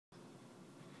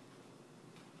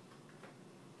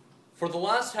For the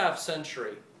last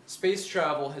half-century, space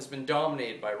travel has been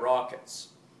dominated by rockets.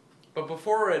 But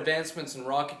before advancements in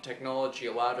rocket technology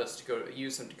allowed us to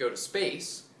use them to go to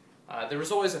space, there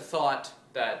was always a thought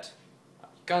that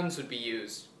guns would be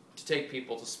used to take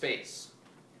people to space.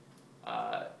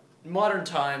 In modern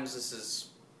times, this is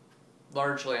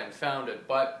largely unfounded,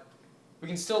 but we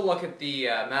can still look at the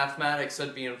mathematics that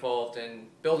would be involved in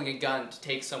building a gun to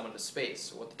take someone to space.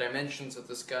 So what the dimensions of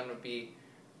this gun would be,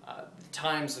 the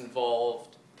times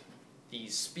involved, the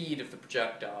speed of the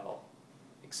projectile,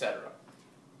 etc.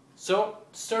 So,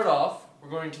 to start off, we're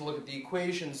going to look at the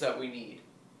equations that we need.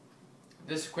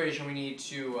 This equation we need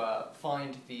to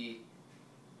find the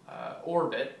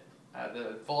orbit,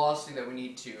 the velocity that we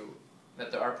need to,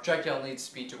 our projectile needs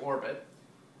to be to orbit.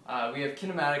 We have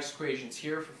kinematics equations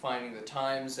here for finding the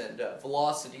times and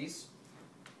velocities.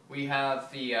 We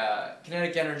have the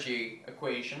kinetic energy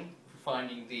equation for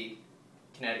finding the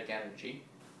kinetic energy.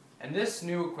 And this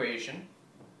new equation,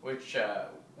 which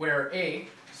where A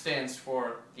stands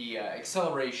for the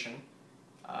acceleration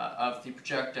of the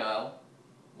projectile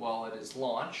while it is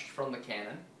launched from the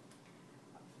cannon,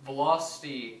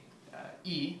 velocity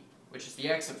E, which is the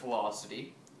exit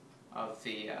velocity of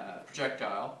the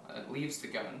projectile that leaves the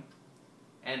gun,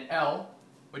 and L,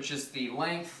 which is the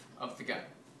length of the gun.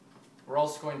 We're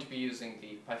also going to be using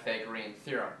the Pythagorean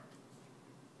theorem.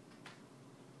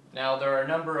 Now there are a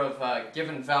number of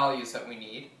given values that we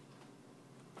need,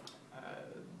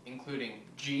 including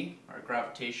g, our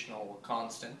gravitational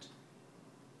constant,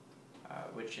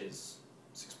 which is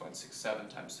 6.67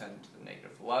 times 10 to the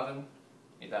negative 11.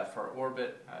 Need that for our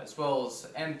orbit, as well as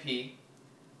mp,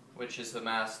 which is the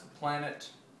mass of the planet,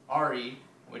 re,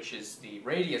 which is the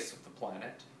radius of the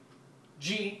planet,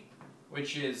 g,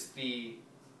 which is the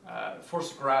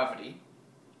force of gravity,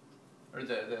 or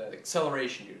the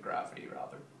acceleration due to gravity,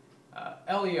 rather,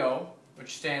 LEO,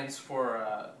 which stands for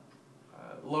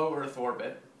low Earth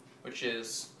orbit, which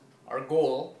is our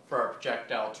goal for our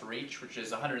projectile to reach, which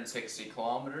is 160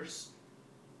 kilometers.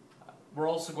 We're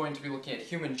also going to be looking at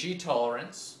human G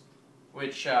tolerance,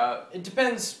 which it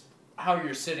depends how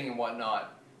you're sitting and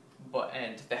whatnot,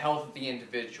 and the health of the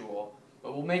individual,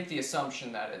 but we'll make the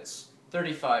assumption that it's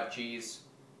 35 Gs,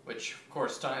 which of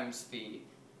course times the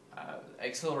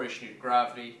acceleration due to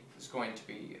gravity is going to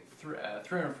be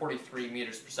 343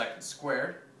 meters per second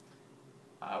squared.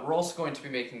 We're also going to be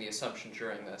making the assumption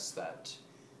during this that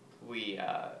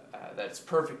that it's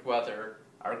perfect weather,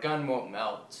 our gun won't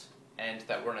melt, and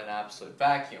that we're in an absolute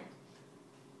vacuum.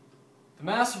 The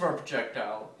mass of our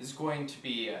projectile is going to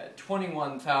be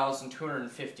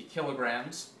 21,250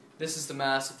 kilograms. This is the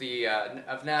mass of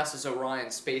NASA's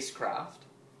Orion spacecraft.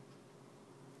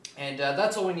 And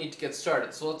that's all we need to get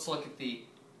started. So let's look at the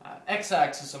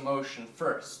x-axis of motion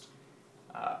first.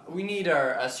 We need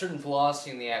a certain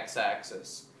velocity in the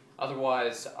x-axis,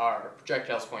 otherwise our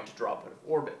projectile is going to drop out of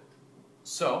orbit.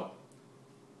 So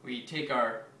we take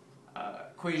our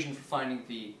equation for finding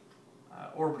the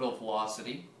orbital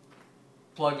velocity,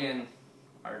 plug in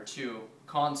our two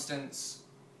constants,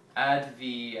 add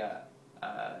the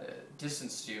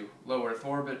distance to low Earth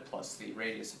orbit plus the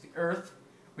radius of the Earth.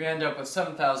 We end up with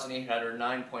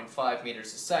 7,809.5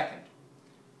 meters a second.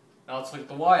 Now let's look at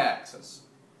the y-axis.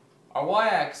 Our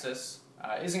y-axis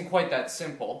isn't quite that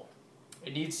simple.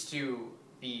 It needs to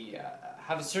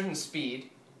have a certain speed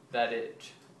that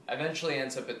it eventually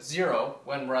ends up at 0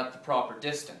 when we're at the proper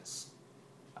distance.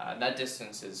 And that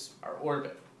distance is our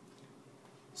orbit.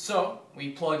 So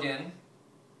we plug in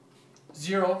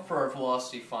 0 for our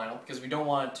velocity final, because we don't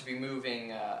want it to be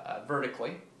moving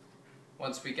vertically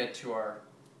once we get to our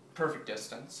perfect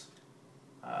distance.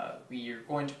 We are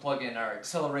going to plug in our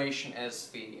acceleration as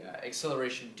the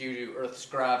acceleration due to Earth's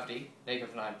gravity,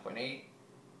 negative 9.8,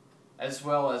 as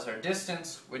well as our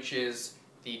distance, which is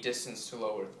the distance to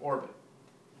low Earth orbit.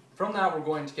 From that, we're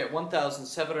going to get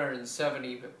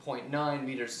 1,770.9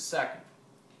 meters a second.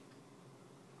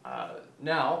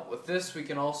 Now, with this, we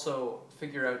can also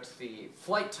figure out the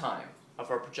flight time of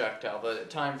our projectile, the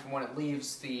time from when it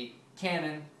leaves the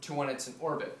cannon to when it's in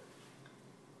orbit.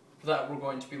 For that, we're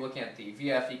going to be looking at the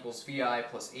VF equals VI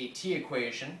plus AT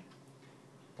equation.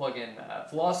 Plug in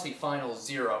velocity final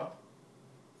 0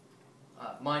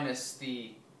 minus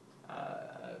the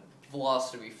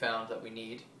velocity we found that we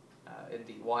need in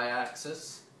the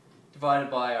y-axis,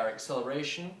 divided by our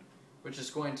acceleration, which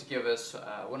is going to give us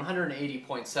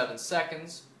 180.7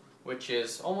 seconds, which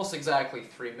is almost exactly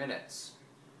 3 minutes.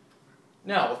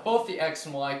 Now, with both the x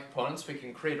and y components, we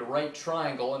can create a right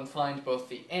triangle and find both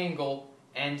the angle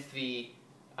and the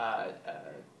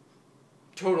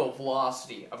total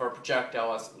velocity of our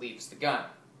projectile as it leaves the gun.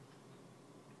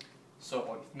 So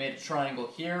we've made a triangle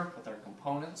here with our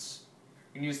components.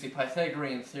 We can use the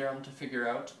Pythagorean theorem to figure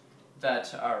out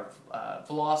that our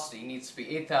velocity needs to be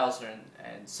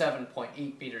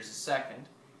 8,007.8 meters a second.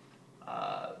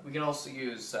 We can also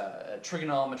use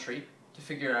trigonometry to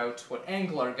figure out what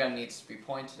angle our gun needs to be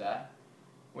pointed at,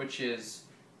 which is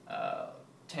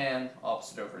tan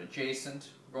opposite over adjacent.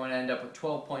 We're going to end up with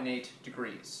 12.8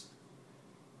 degrees.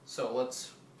 So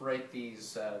let's write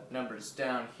these numbers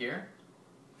down here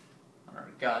on our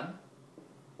gun.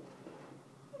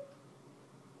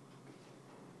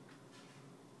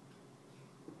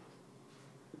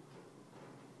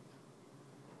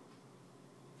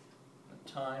 The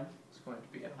time is going to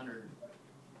be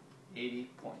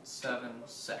 180.7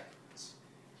 seconds.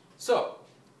 So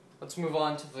let's move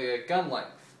on to the gun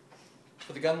length.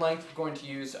 For the gun length, we're going to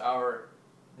use our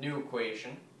new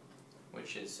equation,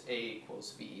 which is A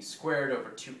equals V squared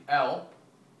over 2L.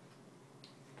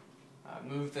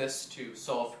 Move this to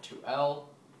solve for 2L.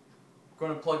 We're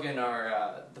going to plug in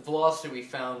our the velocity we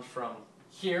found from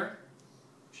here,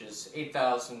 which is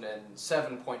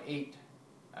 8,007.8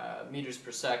 meters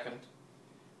per second.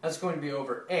 That's going to be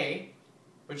over A,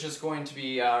 which is going to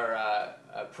be our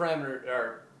parameter,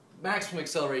 our maximum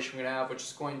acceleration we're going to have, which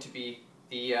is going to be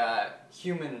the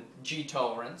human G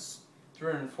tolerance,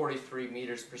 343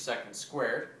 meters per second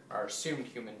squared, our assumed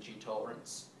human G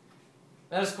tolerance.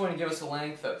 That is going to give us a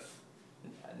length of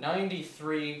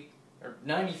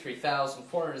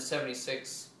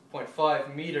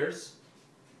 93,476.5 meters,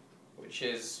 which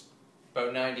is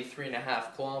about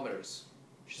 93.5 kilometers,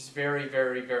 which is very,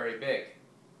 very, very big.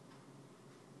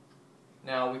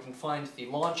 Now we can find the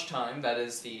launch time, that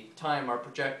is the time our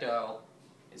projectile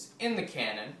is in the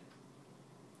cannon,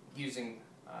 using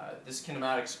this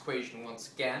kinematics equation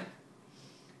once again.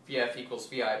 Vf equals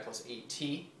Vi plus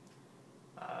At.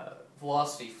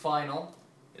 Velocity final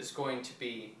is going to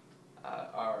be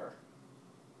our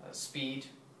speed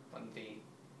when the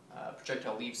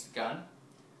projectile leaves the gun.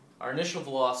 Our initial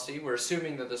velocity, we're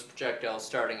assuming that this projectile is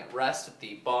starting at rest at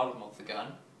the bottom of the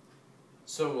gun.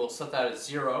 So we'll set that as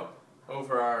 0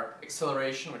 over our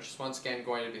acceleration, which is once again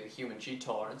going to be the human G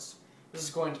tolerance. This is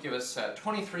going to give us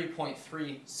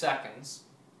 23.3 seconds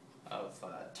of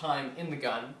time in the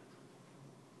gun.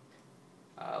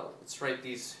 Let's write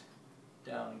these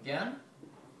down again.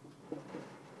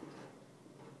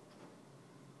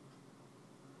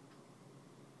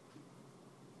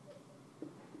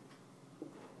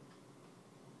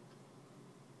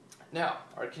 Now,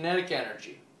 our kinetic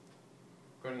energy.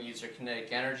 We're going to use our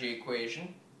kinetic energy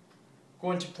equation.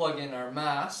 We're going to plug in our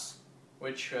mass,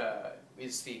 which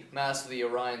is the mass of the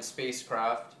Orion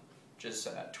spacecraft, which is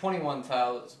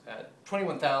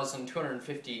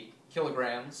 21,250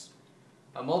 kilograms.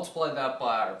 Multiply that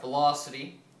by our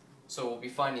velocity, so we'll be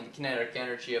finding the kinetic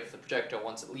energy of the projectile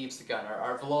once it leaves the gun,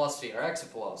 our velocity, our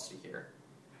exit velocity here.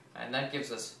 And that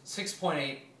gives us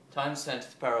 6.8 times 10 to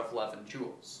the power of 11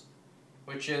 joules,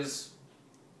 which is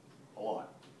a lot.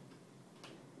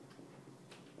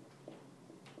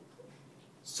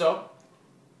 So,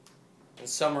 in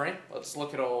summary, let's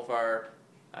look at all of our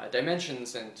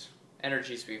dimensions and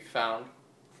energies we've found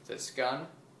for this gun.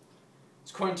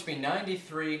 It's going to be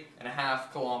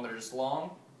 93.5 kilometers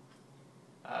long.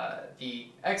 The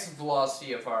exit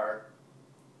velocity of our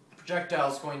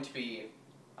projectile is going to be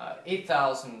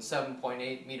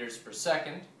 8,007.8 meters per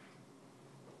second.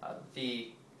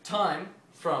 The time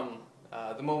from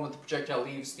the moment the projectile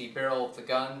leaves the barrel of the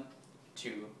gun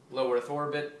to low Earth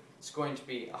orbit is going to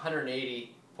be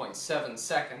 180.7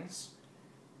 seconds.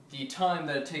 The time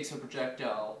that it takes a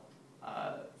projectile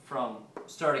from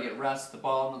starting at rest at the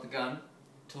bottom of the gun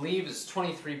to leave is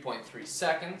 23.3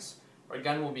 seconds. Our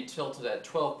gun will be tilted at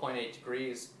 12.8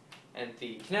 degrees, and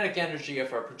the kinetic energy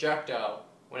of our projectile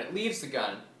when it leaves the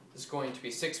gun is going to be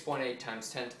 6.8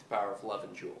 times 10 to the power of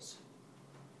 11 joules.